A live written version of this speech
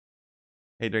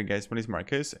Hey there guys, my name is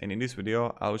Marcus, and in this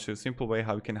video I'll show you a simple way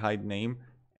how you can hide name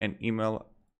and email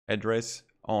address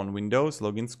on Windows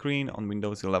login screen on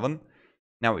Windows 11.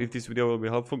 Now if this video will be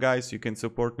helpful guys, you can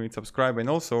support me with subscribe and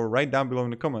also write down below in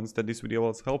the comments that this video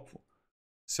was helpful.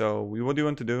 So what you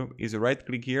want to do is right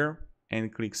click here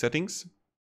and click settings.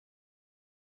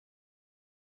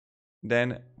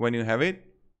 Then when you have it,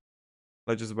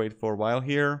 let's just wait for a while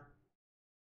here.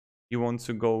 You want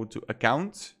to go to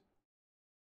account.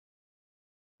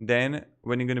 Then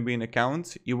when you're going to be in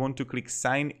account, you want to click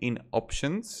sign in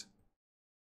options.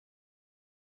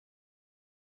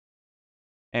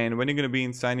 And when you're going to be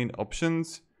in sign in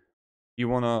options, you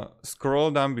want to scroll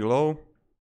down below.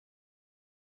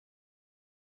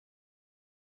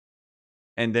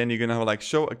 And then you're going to have like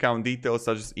show account details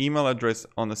such as email address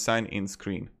on the sign in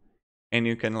screen. And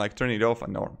you can like turn it off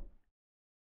and on.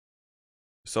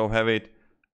 So have it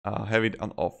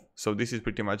on off. So this is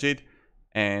pretty much it.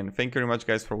 And thank you very much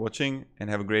guys for watching, and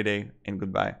have a great day and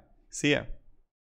goodbye. See ya.